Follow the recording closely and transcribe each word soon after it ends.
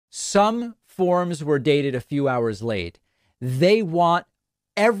some forms were dated a few hours late. They want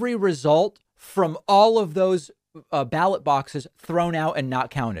every result from all of those ballot boxes thrown out and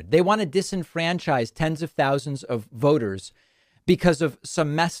not counted. They want to disenfranchise tens of thousands of voters because of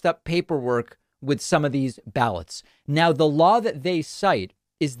some messed up paperwork with some of these ballots. Now, the law that they cite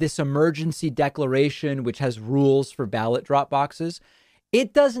is this emergency declaration, which has rules for ballot drop boxes.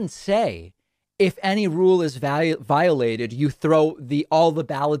 It doesn't say if any rule is violated, you throw all the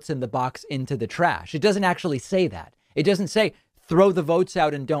ballots in the box into the trash. It doesn't actually say that. It doesn't say throw the votes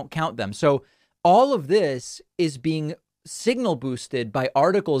out and don't count them. So all of this is being signal boosted by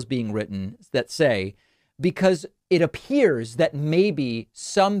articles being written that say, because it appears that maybe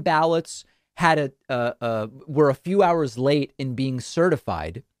some ballots were a few hours late in being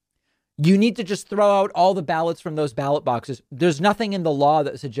certified, you need to just throw out all the ballots from those ballot boxes. There's nothing in the law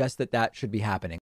that suggests that that should be happening.